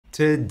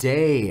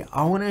Today,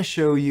 I want to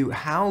show you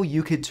how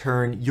you could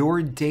turn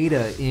your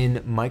data in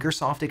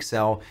Microsoft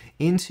Excel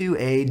into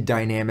a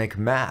dynamic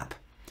map.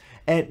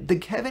 At the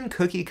Kevin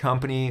Cookie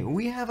Company,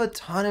 we have a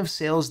ton of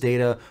sales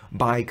data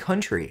by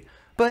country,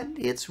 but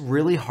it's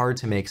really hard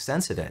to make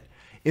sense of it.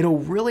 It'll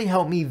really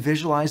help me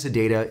visualize the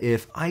data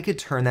if I could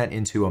turn that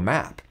into a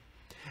map.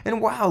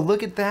 And wow,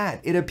 look at that.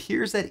 It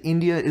appears that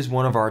India is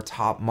one of our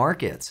top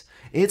markets.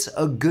 It's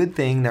a good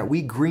thing that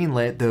we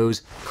greenlit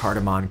those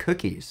cardamom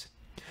cookies.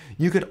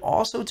 You could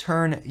also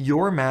turn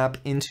your map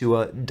into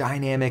a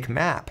dynamic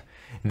map.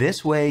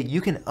 This way you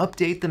can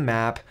update the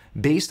map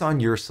based on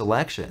your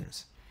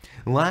selections.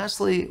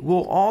 Lastly,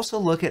 we'll also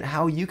look at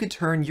how you could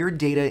turn your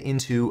data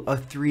into a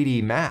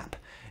 3D map.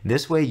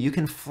 This way you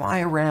can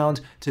fly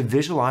around to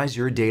visualize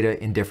your data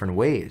in different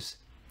ways.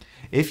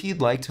 If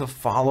you'd like to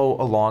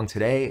follow along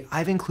today,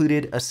 I've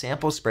included a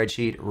sample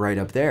spreadsheet right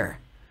up there.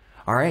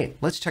 All right,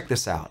 let's check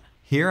this out.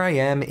 Here I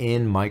am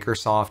in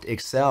Microsoft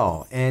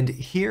Excel, and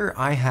here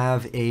I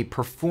have a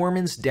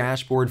performance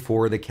dashboard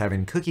for the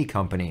Kevin Cookie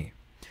Company.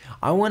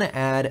 I want to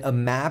add a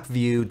map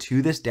view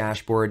to this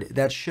dashboard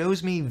that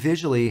shows me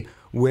visually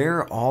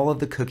where all of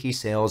the cookie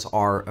sales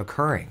are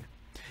occurring.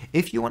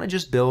 If you want to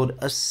just build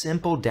a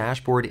simple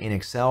dashboard in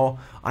Excel,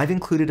 I've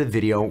included a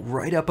video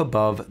right up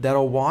above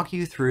that'll walk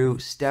you through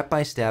step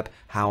by step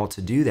how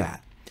to do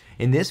that.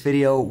 In this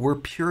video, we're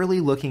purely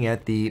looking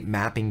at the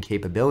mapping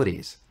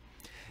capabilities.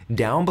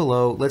 Down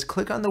below, let's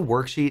click on the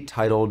worksheet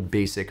titled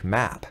Basic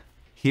Map.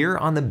 Here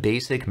on the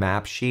Basic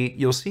Map sheet,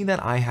 you'll see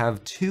that I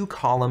have two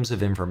columns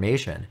of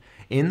information.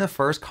 In the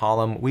first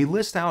column, we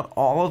list out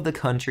all of the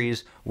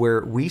countries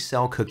where we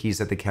sell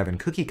cookies at the Kevin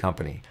Cookie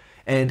Company.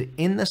 And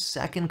in the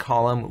second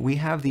column, we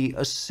have the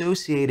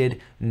associated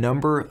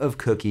number of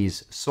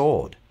cookies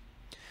sold.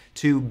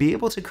 To be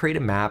able to create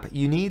a map,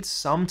 you need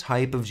some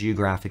type of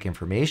geographic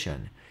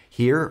information.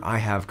 Here I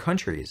have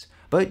countries,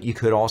 but you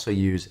could also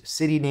use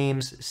city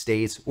names,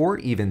 states, or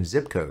even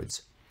zip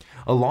codes.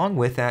 Along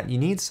with that, you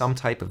need some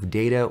type of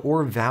data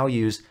or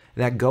values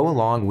that go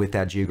along with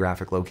that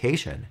geographic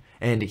location.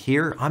 And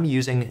here I'm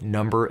using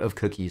number of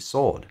cookies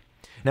sold.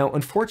 Now,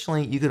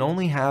 unfortunately, you could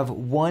only have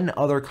one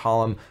other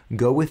column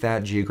go with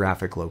that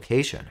geographic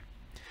location.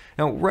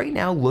 Now, right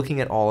now,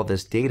 looking at all of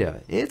this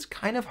data, it's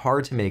kind of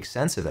hard to make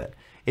sense of it.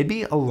 It'd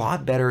be a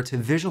lot better to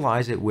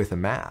visualize it with a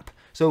map.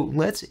 So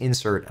let's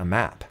insert a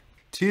map.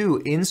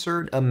 To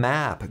insert a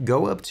map,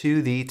 go up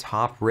to the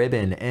top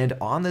ribbon and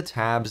on the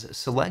tabs,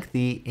 select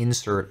the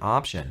Insert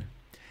option.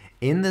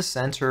 In the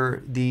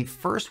center, the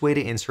first way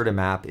to insert a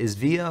map is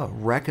via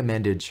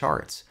Recommended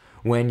Charts.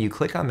 When you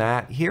click on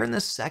that, here in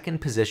the second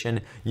position,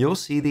 you'll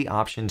see the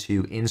option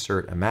to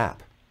insert a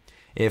map.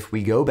 If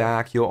we go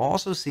back, you'll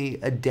also see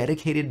a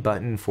dedicated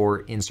button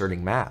for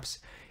inserting maps.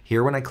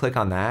 Here, when I click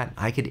on that,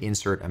 I could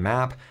insert a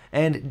map,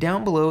 and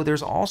down below,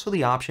 there's also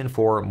the option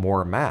for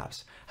more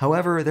maps.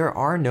 However, there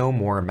are no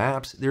more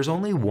maps. There's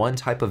only one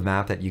type of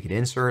map that you could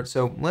insert,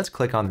 so let's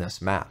click on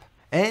this map.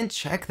 And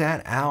check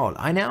that out.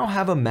 I now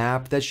have a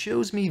map that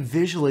shows me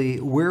visually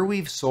where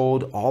we've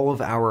sold all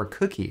of our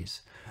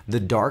cookies.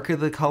 The darker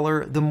the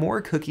color, the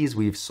more cookies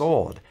we've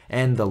sold,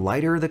 and the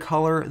lighter the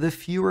color, the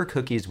fewer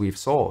cookies we've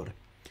sold.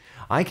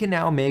 I can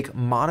now make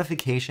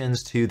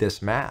modifications to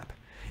this map.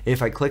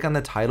 If I click on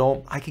the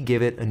title, I could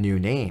give it a new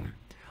name.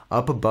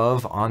 Up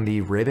above on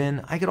the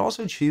ribbon, I could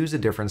also choose a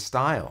different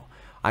style.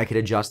 I could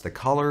adjust the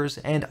colors,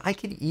 and I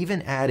could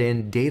even add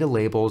in data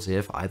labels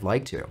if I'd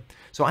like to.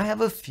 So I have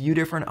a few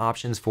different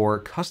options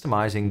for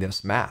customizing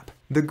this map.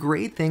 The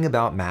great thing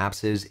about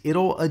maps is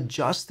it'll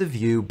adjust the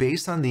view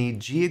based on the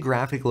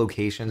geographic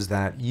locations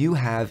that you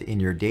have in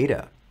your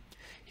data.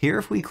 Here,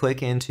 if we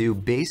click into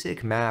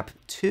Basic Map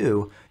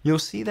 2, you'll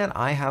see that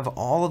I have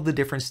all of the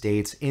different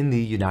states in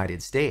the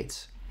United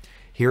States.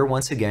 Here,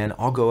 once again,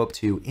 I'll go up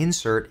to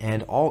Insert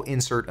and I'll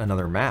insert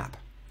another map.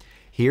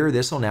 Here,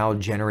 this will now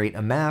generate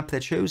a map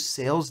that shows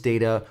sales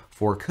data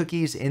for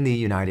cookies in the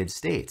United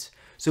States.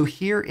 So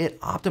here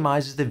it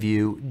optimizes the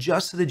view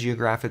just to the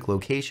geographic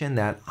location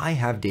that I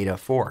have data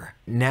for.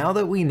 Now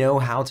that we know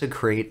how to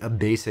create a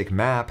basic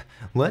map,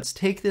 let's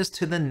take this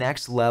to the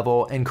next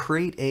level and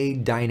create a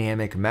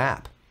dynamic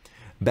map.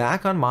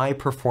 Back on my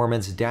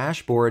performance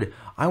dashboard,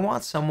 I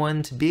want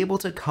someone to be able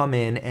to come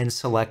in and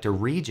select a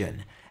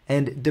region.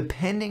 And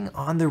depending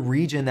on the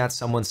region that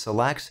someone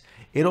selects,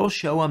 it'll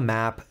show a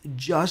map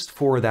just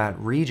for that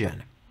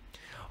region.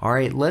 All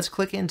right, let's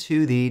click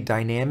into the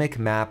Dynamic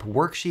Map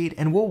worksheet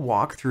and we'll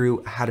walk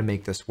through how to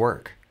make this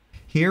work.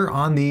 Here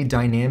on the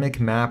Dynamic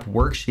Map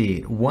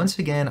worksheet, once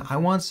again, I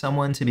want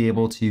someone to be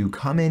able to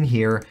come in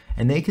here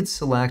and they could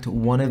select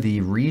one of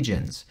the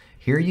regions.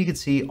 Here you can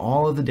see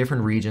all of the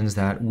different regions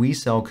that we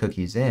sell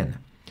cookies in.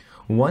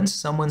 Once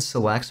someone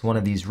selects one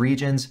of these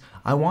regions,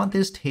 I want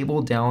this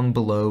table down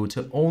below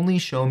to only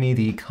show me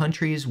the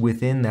countries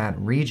within that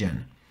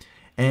region.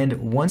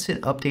 And once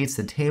it updates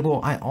the table,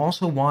 I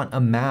also want a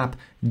map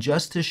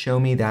just to show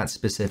me that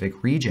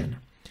specific region.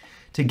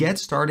 To get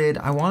started,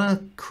 I want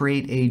to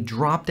create a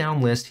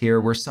drop-down list here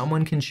where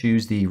someone can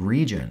choose the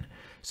region.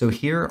 So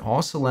here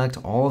I'll select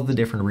all of the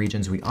different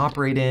regions we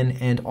operate in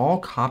and I'll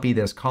copy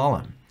this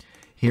column.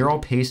 Here I'll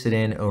paste it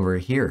in over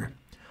here.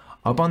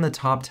 Up on the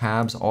top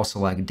tabs, I'll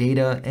select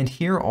data and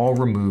here I'll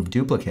remove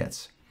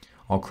duplicates.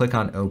 I'll click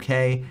on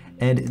OK,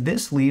 and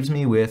this leaves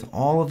me with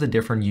all of the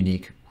different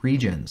unique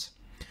regions.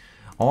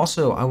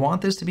 Also, I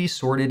want this to be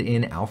sorted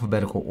in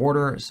alphabetical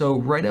order, so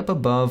right up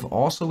above,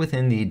 also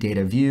within the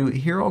data view,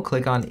 here I'll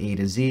click on A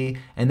to Z,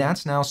 and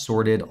that's now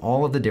sorted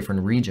all of the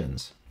different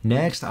regions.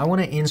 Next, I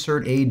want to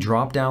insert a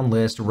drop-down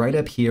list right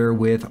up here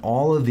with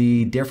all of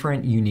the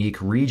different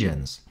unique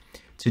regions.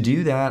 To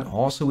do that,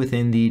 also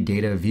within the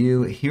data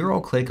view, here I'll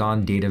click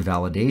on data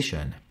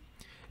validation.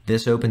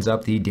 This opens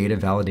up the data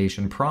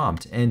validation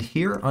prompt, and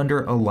here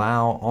under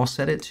allow, I'll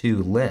set it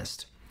to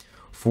list.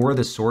 For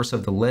the source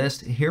of the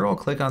list, here I'll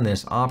click on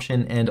this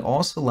option and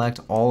I'll select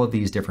all of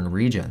these different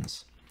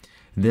regions.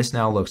 This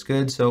now looks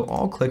good, so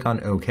I'll click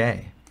on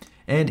OK.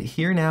 And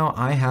here now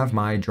I have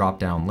my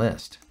drop-down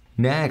list.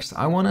 Next,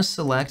 I want to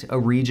select a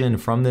region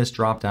from this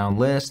drop-down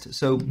list.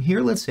 So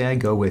here, let's say I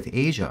go with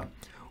Asia.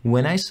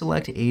 When I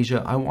select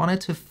Asia, I want it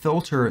to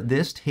filter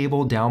this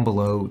table down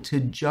below to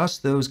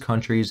just those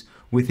countries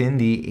within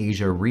the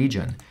Asia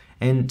region.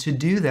 And to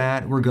do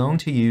that, we're going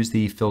to use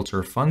the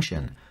filter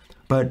function.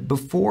 But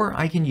before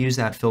I can use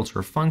that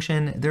filter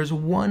function, there's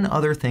one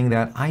other thing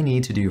that I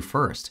need to do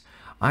first.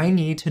 I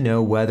need to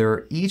know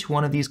whether each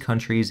one of these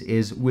countries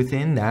is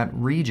within that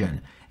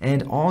region,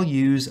 and I'll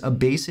use a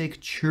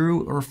basic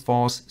true or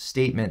false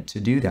statement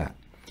to do that.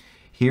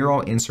 Here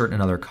I'll insert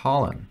another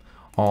column.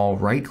 I'll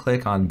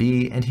right-click on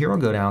B, and here I'll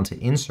go down to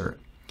Insert.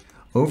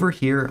 Over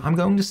here, I'm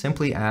going to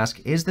simply ask,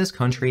 is this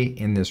country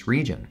in this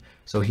region?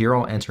 So here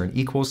I'll enter an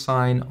equal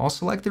sign, I'll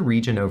select the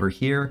region over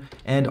here,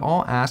 and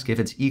I'll ask if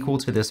it's equal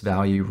to this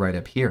value right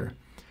up here.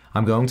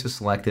 I'm going to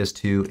select this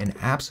to an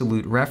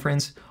absolute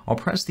reference. I'll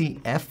press the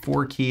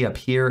F4 key up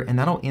here, and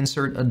that'll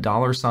insert a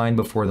 $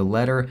 before the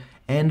letter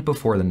and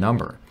before the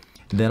number.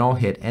 Then I'll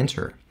hit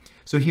Enter.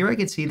 So here I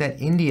can see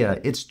that India,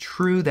 it's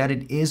true that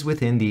it is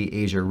within the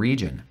Asia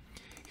region.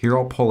 Here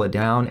I'll pull it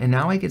down, and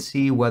now I can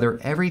see whether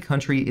every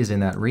country is in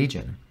that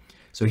region.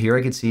 So here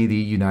I can see the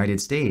United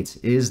States.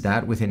 Is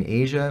that within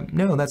Asia?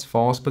 No, that's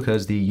false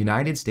because the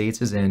United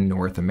States is in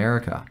North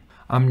America.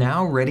 I'm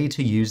now ready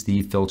to use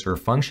the filter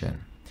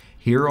function.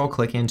 Here I'll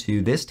click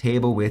into this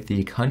table with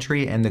the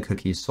country and the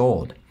cookies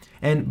sold.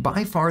 And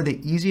by far the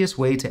easiest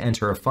way to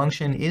enter a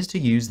function is to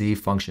use the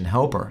function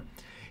helper.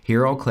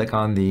 Here I'll click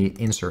on the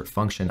insert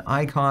function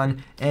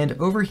icon, and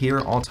over here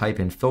I'll type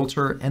in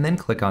filter and then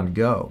click on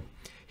go.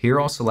 Here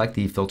I'll select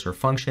the filter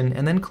function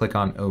and then click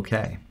on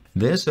OK.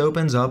 This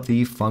opens up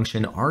the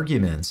function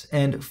arguments,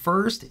 and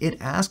first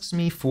it asks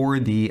me for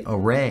the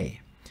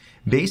array.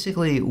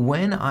 Basically,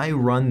 when I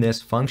run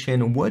this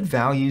function, what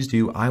values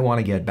do I want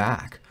to get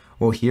back?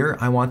 Well, here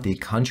I want the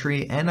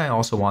country and I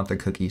also want the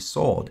cookies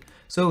sold.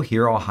 So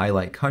here I'll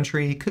highlight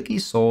country,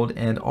 cookies sold,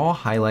 and I'll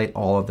highlight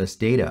all of this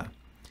data.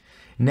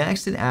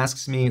 Next, it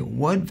asks me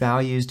what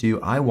values do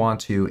I want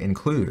to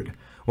include?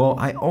 Well,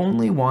 I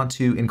only want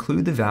to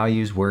include the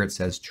values where it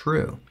says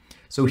true.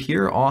 So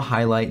here I'll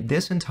highlight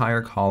this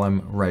entire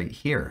column right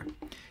here.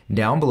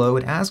 Down below,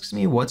 it asks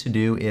me what to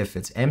do if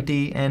it's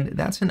empty, and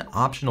that's an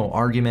optional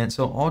argument,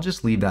 so I'll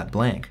just leave that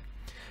blank.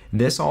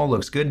 This all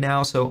looks good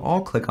now, so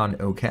I'll click on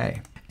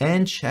OK.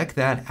 And check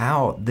that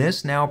out.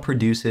 This now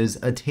produces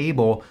a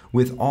table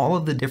with all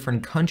of the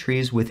different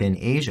countries within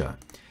Asia.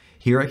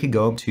 Here I could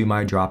go up to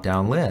my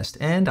drop-down list,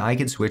 and I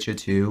could switch it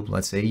to,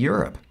 let's say,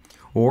 Europe.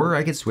 Or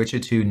I could switch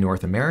it to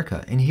North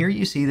America, and here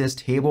you see this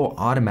table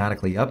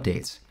automatically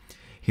updates.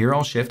 Here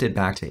I'll shift it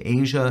back to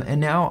Asia, and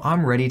now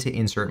I'm ready to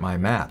insert my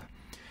map.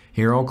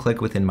 Here I'll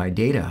click within my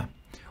data.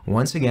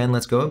 Once again,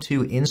 let's go up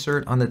to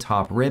Insert on the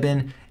top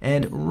ribbon,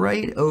 and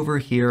right over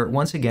here,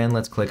 once again,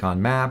 let's click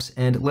on Maps,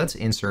 and let's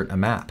insert a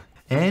map.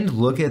 And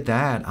look at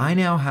that, I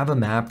now have a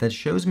map that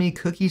shows me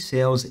cookie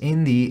sales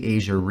in the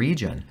Asia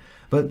region.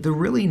 But the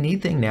really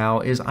neat thing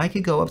now is I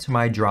could go up to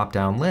my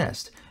drop-down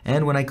list.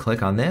 And when I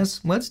click on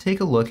this, let's take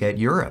a look at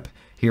Europe.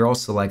 Here I'll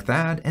select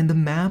that and the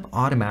map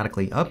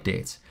automatically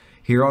updates.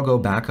 Here I'll go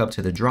back up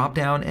to the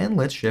drop-down and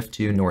let's shift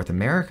to North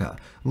America.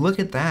 Look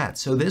at that,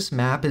 so this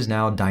map is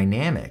now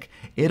dynamic.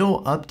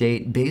 It'll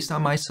update based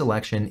on my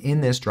selection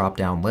in this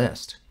drop-down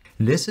list.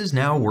 This is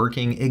now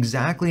working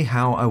exactly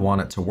how I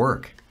want it to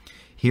work.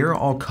 Here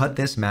I'll cut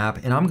this map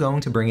and I'm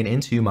going to bring it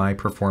into my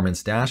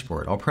performance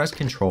dashboard. I'll press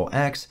Ctrl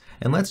X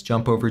and let's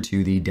jump over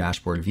to the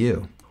dashboard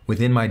view.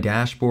 Within my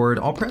dashboard,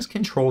 I'll press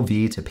Ctrl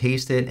V to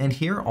paste it, and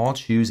here I'll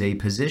choose a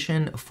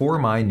position for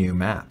my new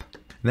map.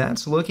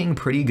 That's looking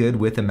pretty good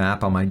with the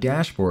map on my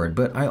dashboard,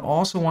 but I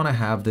also want to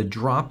have the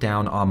drop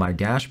down on my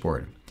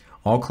dashboard.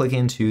 I'll click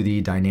into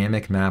the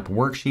dynamic map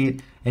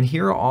worksheet, and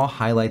here I'll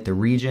highlight the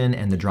region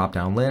and the drop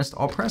down list.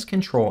 I'll press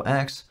Ctrl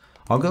X.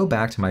 I'll go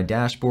back to my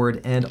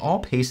dashboard and I'll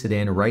paste it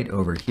in right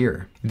over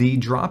here. The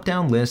drop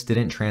down list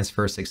didn't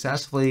transfer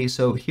successfully,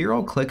 so here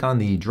I'll click on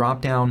the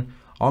drop down.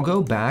 I'll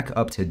go back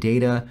up to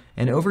data,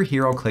 and over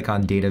here I'll click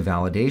on data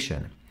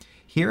validation.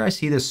 Here I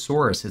see the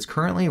source. It's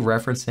currently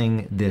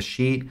referencing this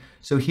sheet.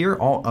 So here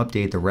I'll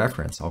update the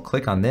reference. I'll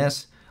click on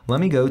this. Let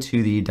me go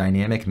to the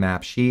dynamic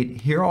map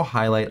sheet. Here I'll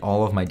highlight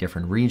all of my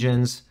different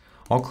regions.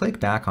 I'll click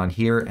back on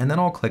here and then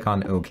I'll click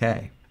on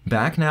OK.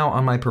 Back now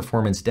on my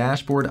performance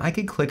dashboard, I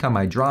could click on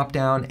my drop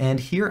down and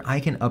here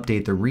I can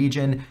update the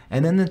region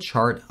and then the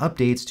chart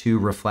updates to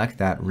reflect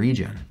that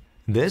region.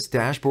 This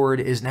dashboard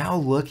is now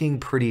looking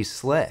pretty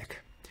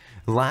slick.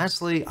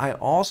 Lastly, I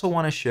also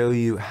want to show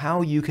you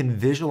how you can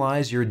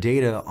visualize your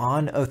data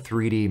on a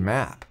 3D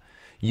map.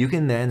 You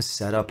can then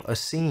set up a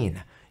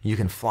scene. You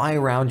can fly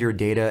around your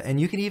data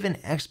and you can even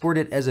export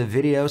it as a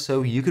video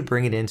so you could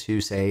bring it into,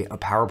 say, a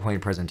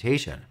PowerPoint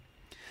presentation.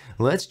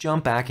 Let's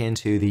jump back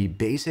into the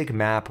basic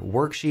map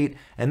worksheet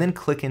and then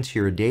click into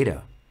your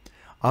data.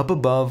 Up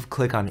above,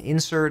 click on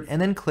Insert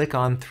and then click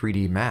on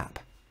 3D Map.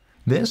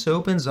 This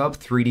opens up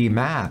 3D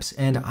maps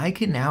and I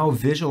can now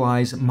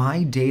visualize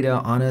my data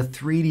on a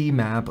 3D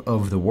map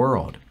of the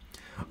world.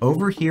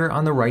 Over here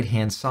on the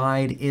right-hand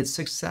side, it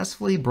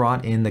successfully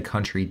brought in the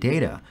country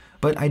data,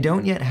 but I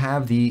don't yet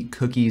have the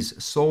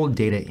cookies sold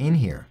data in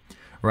here.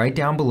 Right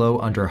down below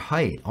under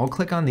height, I'll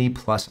click on the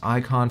plus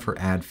icon for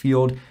add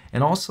field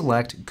and I'll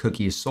select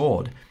cookies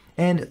sold.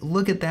 And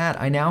look at that,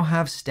 I now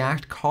have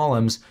stacked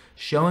columns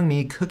showing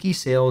me cookie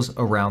sales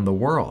around the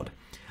world.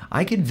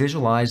 I could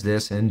visualize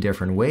this in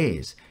different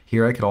ways.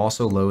 Here I could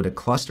also load a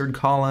clustered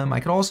column, I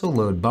could also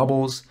load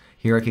bubbles.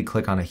 Here I could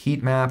click on a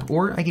heat map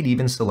or I could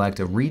even select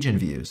a region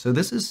view. So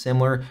this is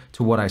similar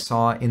to what I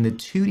saw in the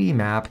 2D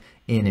map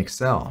in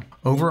Excel.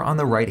 Over on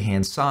the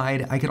right-hand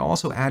side, I could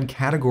also add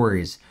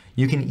categories.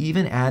 You can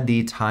even add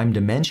the time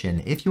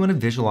dimension if you want to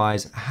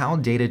visualize how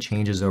data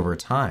changes over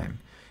time.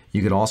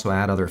 You could also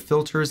add other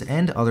filters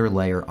and other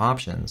layer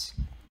options.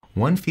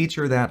 One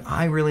feature that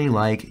I really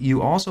like,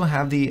 you also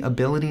have the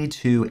ability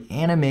to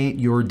animate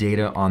your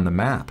data on the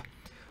map.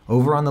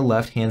 Over on the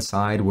left-hand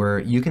side where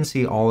you can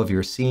see all of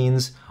your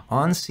scenes,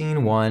 on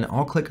scene 1,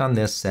 I'll click on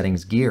this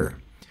settings gear.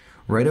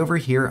 Right over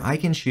here, I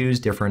can choose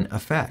different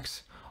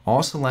effects.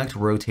 I'll select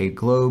rotate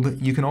globe.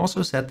 You can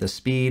also set the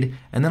speed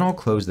and then I'll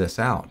close this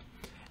out.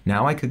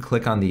 Now I could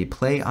click on the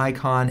play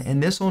icon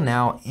and this will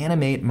now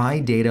animate my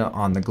data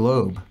on the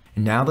globe.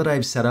 Now that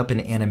I've set up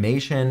an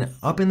animation,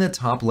 up in the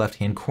top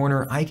left-hand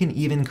corner, I can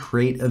even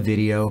create a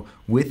video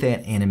with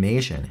that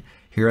animation.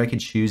 Here I could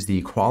choose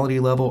the quality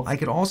level. I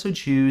could also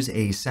choose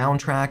a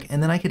soundtrack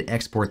and then I could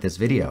export this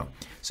video.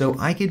 So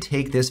I could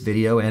take this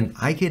video and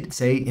I could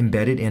say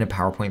embed it in a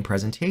PowerPoint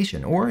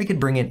presentation, or I could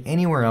bring it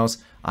anywhere else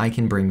I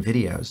can bring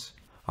videos.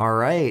 All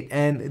right,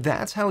 and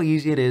that's how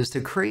easy it is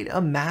to create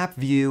a map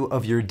view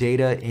of your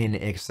data in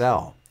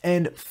Excel.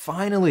 And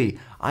finally,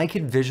 I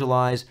can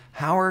visualize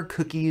how our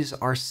cookies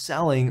are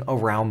selling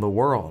around the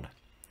world.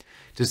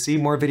 To see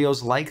more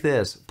videos like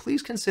this,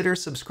 please consider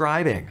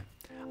subscribing.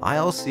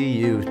 I'll see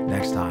you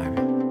next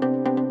time.